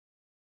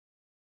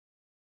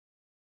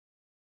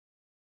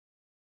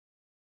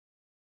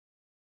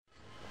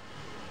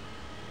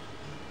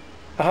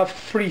I have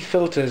 3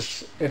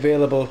 filters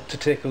available to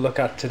take a look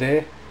at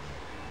today.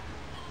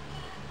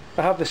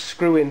 I have the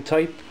screw-in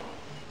type,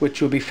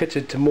 which will be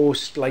fitted to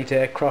most light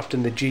aircraft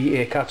in the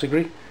GA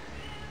category.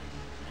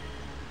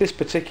 This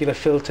particular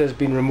filter has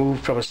been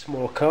removed from a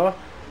small car,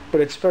 but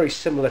it's very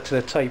similar to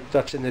the type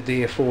that's in the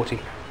DA40.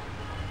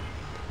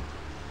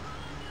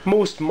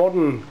 Most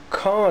modern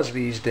cars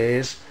these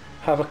days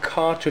have a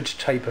cartridge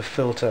type of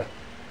filter.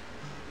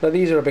 Now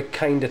these are a bit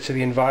kinder to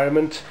the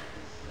environment,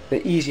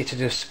 they're easier to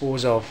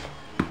dispose of.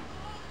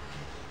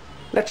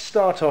 Let's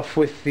start off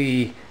with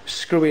the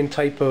screw-in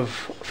type of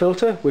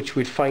filter, which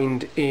we'd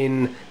find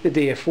in the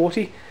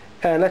DA40,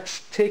 and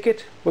let's take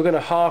it, we're going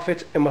to half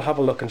it and we'll have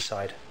a look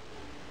inside.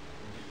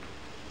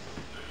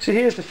 So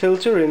here's the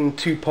filter in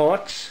 2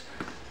 parts.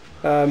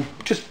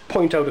 Just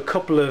point out a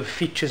couple of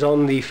features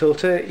on the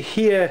filter.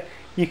 Here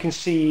you can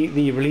see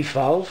the relief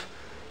valve.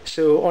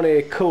 So on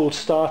a cold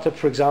startup,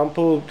 for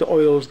example, the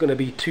oil is going to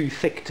be too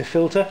thick to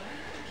filter.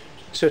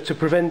 So to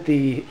prevent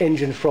the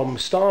engine from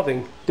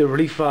starving, the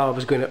relief valve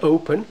is going to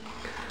open.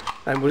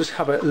 And we'll just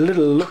have a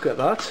little look at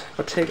that.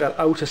 I'll take that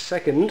out a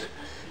second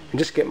and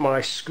just get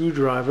my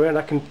screwdriver, and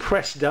I can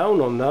press down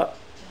on that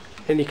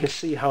and you can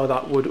see how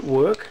that would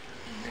work.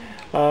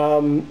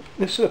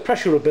 This is a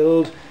pressure will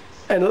build,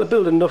 and it'll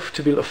build enough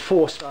to be able to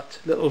force that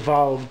little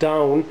valve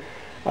down,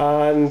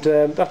 and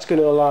that's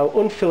going to allow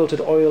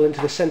unfiltered oil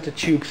into the center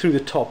tube through the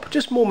top,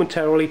 just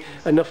momentarily,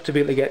 enough to be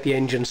able to get the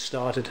engine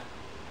started.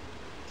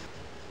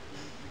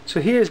 So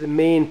here's the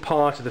main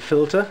part of the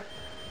filter.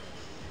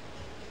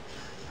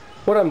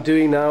 What I'm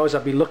doing now is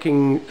I'll be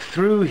looking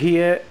through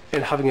here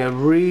and having a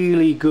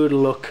really good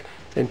look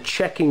and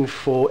checking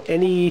for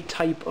any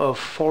type of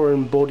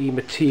foreign body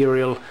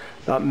material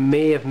that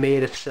may have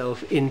made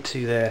itself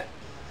into there.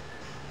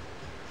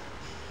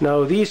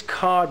 Now these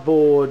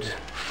cardboard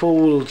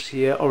folds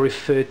here are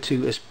referred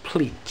to as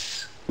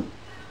pleats.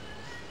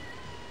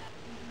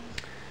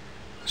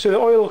 So the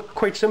oil,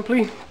 quite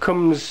simply,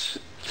 comes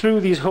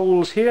through these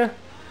holes here,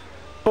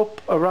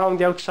 up around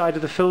the outside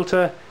of the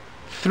filter,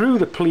 through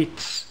the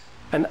pleats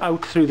and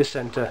out through the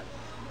center.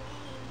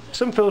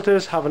 Some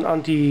filters have an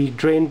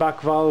anti-drain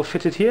back valve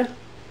fitted here.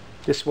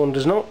 This one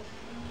does not.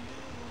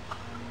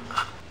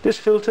 This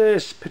filter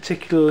is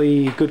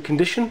particularly good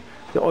condition.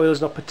 The oil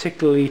is not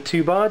particularly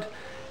too bad,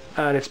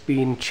 and it's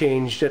been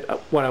changed at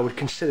what I would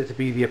consider to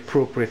be the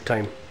appropriate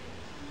time.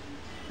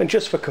 And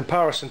just for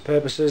comparison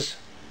purposes,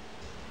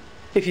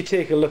 if you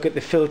take a look at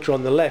the filter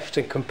on the left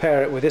and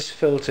compare it with this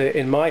filter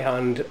in my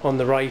hand on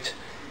the right,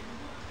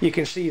 you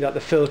can see that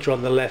the filter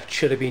on the left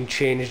should have been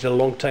changed a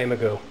long time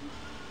ago.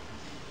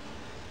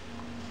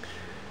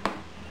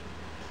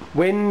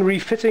 When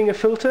refitting a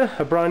filter,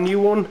 a brand new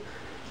one,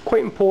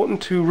 quite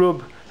important to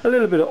rub a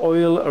little bit of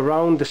oil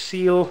around the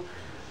seal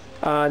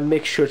and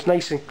make sure it's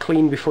nice and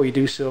clean before you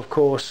do so, of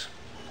course.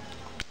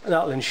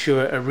 That'll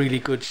ensure a really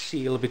good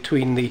seal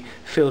between the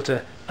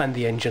filter and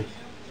the engine.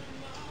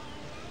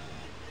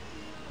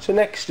 So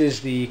next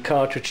is the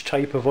cartridge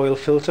type of oil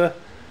filter.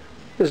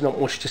 There's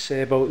not much to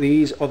say about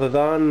these other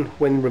than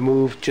when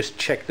removed, just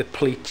check the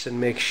pleats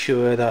and make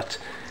sure that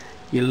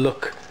you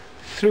look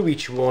through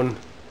each one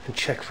and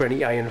check for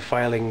any iron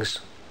filings,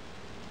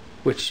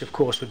 which of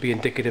course would be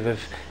indicative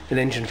of an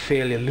engine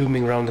failure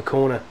looming around the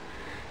corner.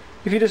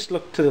 If you just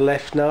look to the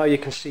left now, you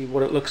can see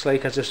what it looks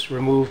like as it's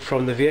removed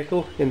from the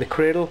vehicle in the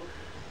cradle.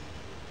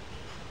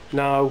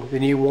 Now the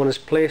new one is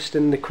placed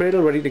in the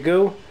cradle, ready to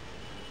go.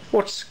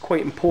 What's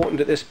quite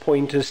important at this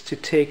point is to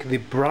take the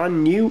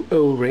brand new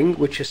O-ring,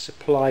 which is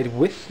supplied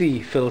with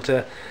the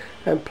filter,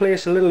 and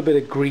place a little bit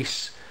of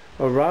grease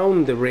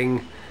around the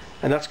ring,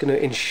 and that's going to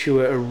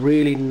ensure a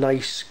really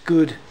nice,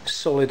 good,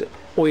 solid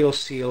oil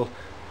seal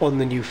on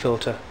the new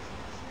filter.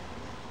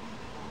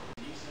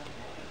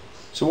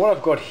 So what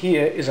I've got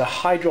here is a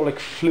hydraulic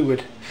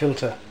fluid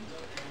filter.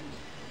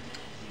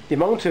 The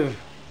amount of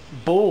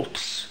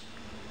bolts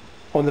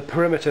on the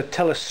perimeter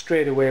tell us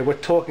straight away we're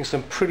talking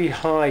some pretty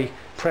high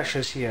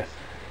pressures here.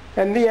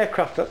 And the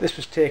aircraft that this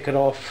was taken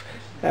off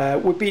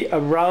would be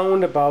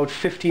around about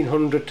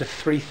 1500 to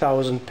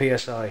 3000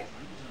 psi.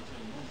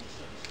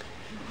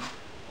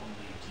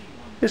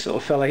 This little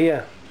fella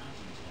here,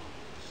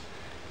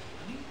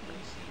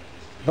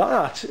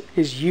 that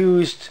is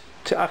used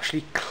to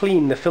actually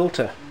clean the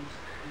filter,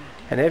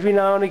 and every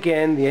now and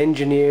again the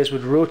engineers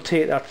would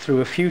rotate that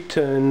through a few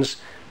turns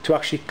to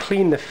actually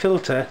clean the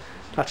filter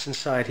that's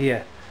inside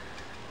here.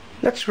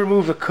 Let's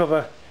remove the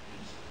cover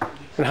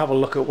and have a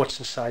look at what's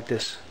inside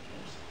this.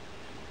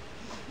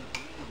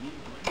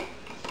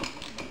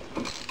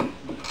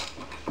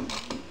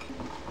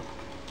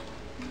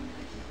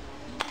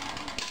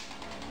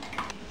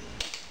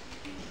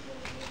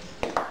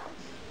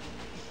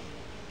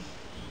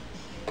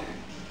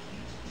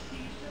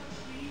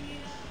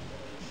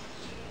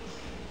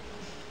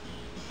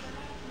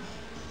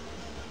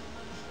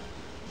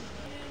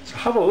 So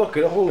have a look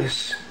at all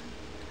this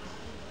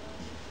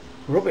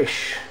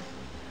rubbish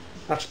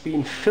that's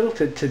been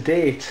filtered to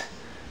date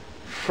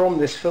from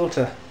this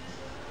filter.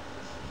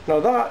 Now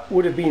that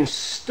would have been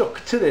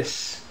stuck to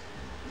this,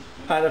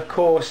 and of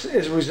course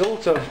as a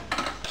result of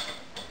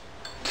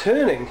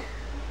turning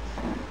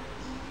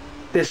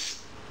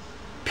this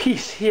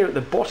piece here at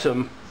the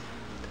bottom,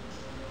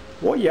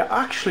 what you're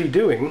actually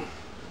doing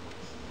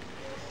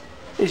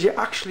is you're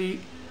actually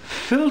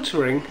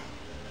filtering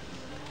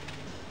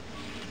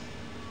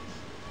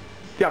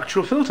the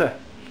actual filter.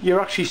 You're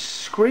actually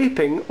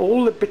scraping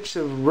all the bits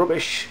of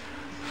rubbish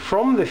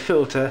from the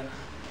filter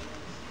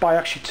by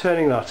actually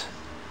turning that.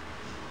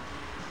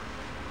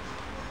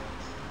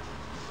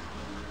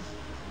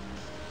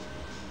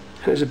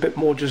 There's a bit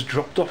more just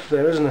dropped off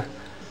there, isn't it?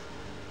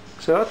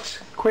 So that's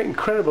quite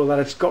incredible that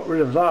it's got rid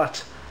of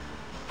that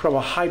from a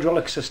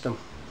hydraulic system.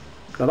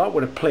 Now that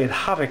would have played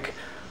havoc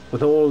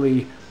with all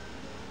the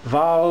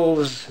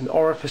valves and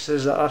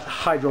orifices that that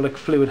hydraulic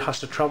fluid has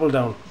to travel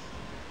down.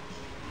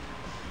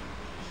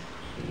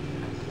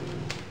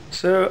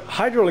 So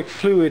hydraulic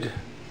fluid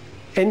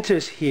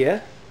enters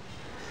here,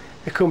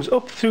 it comes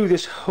up through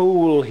this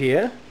hole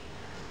here,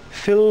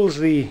 fills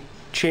the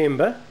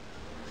chamber,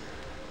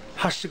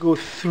 has to go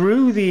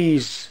through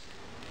these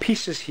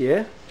pieces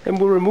here, and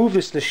we'll remove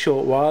this in a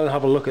short while and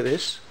have a look at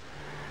this,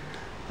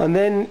 and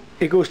then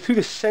it goes through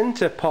the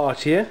center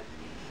part here.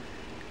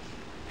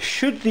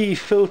 Should the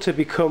filter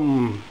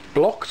become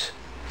blocked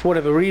for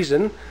whatever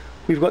reason,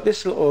 we've got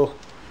this little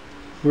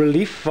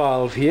relief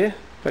valve here.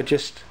 If I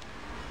just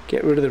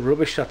get rid of the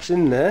rubbish that's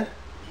in there,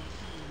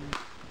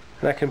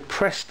 and I can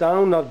press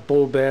down that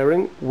ball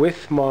bearing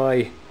with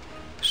my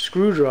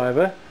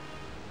screwdriver,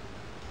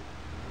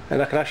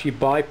 and I can actually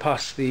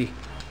bypass the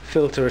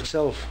filter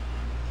itself.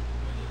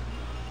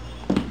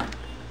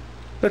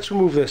 Let's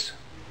remove this.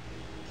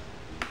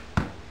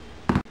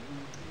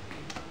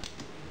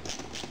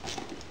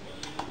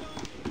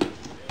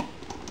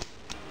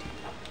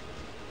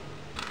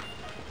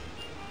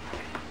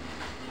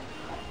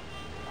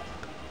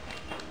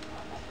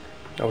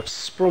 Now it's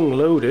sprung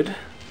loaded.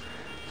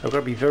 I've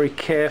got to be very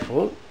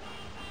careful.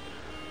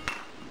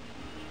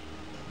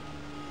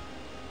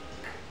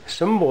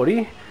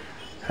 Somebody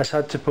has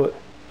had to put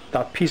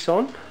that piece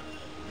on,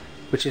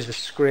 which is the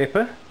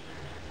scraper,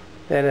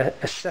 then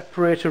a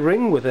separator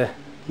ring with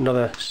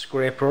another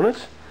scraper on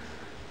it,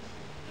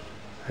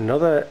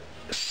 another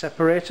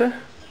separator,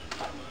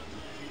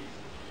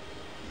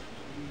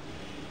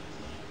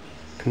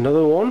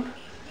 another one.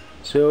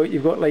 So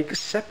you've got like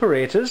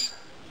separators,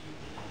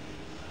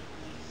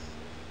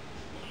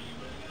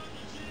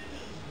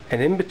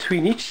 and in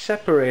between each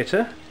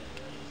separator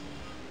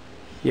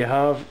you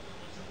have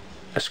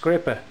a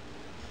scraper.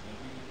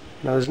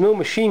 Now there's no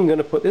machine going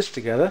to put this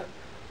together.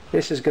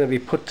 This is going to be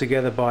put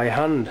together by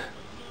hand.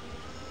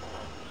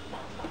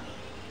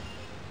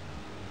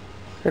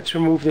 Let's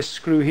remove this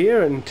screw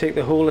here and take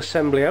the whole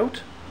assembly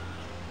out.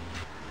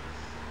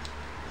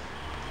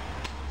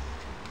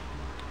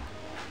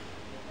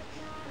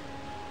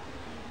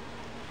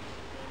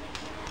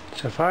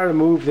 So if I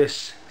remove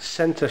this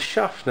center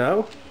shaft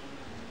now,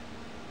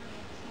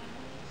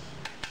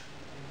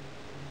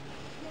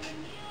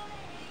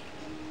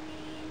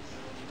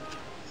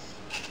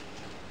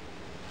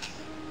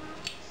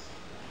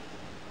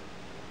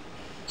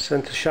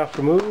 center shaft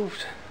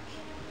removed,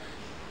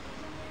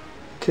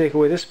 take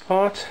away this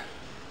part,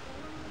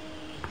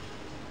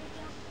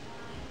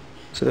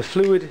 so the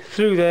fluid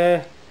through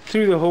there,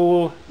 through the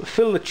hole,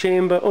 fill the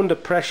chamber under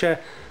pressure.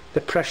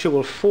 The pressure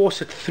will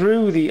force it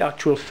through the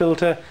actual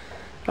filter,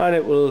 and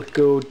it will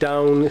go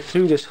down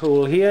through this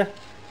hole here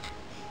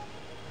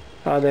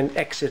and then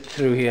exit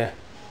through here.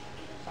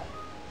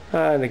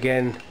 And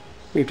again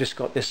we've just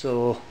got this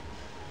little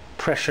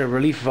pressure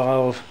relief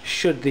valve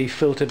should the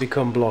filter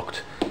become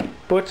blocked.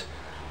 But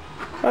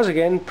as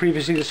again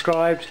previously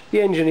described, the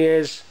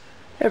engineers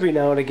every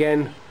now and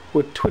again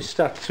would twist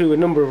that through a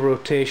number of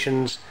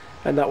rotations,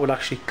 and that would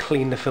actually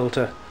clean the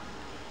filter.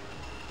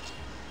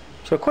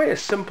 So quite a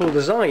simple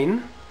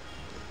design,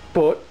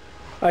 but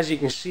as you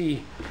can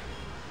see,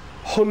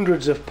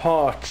 hundreds of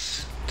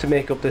parts to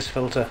make up this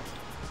filter.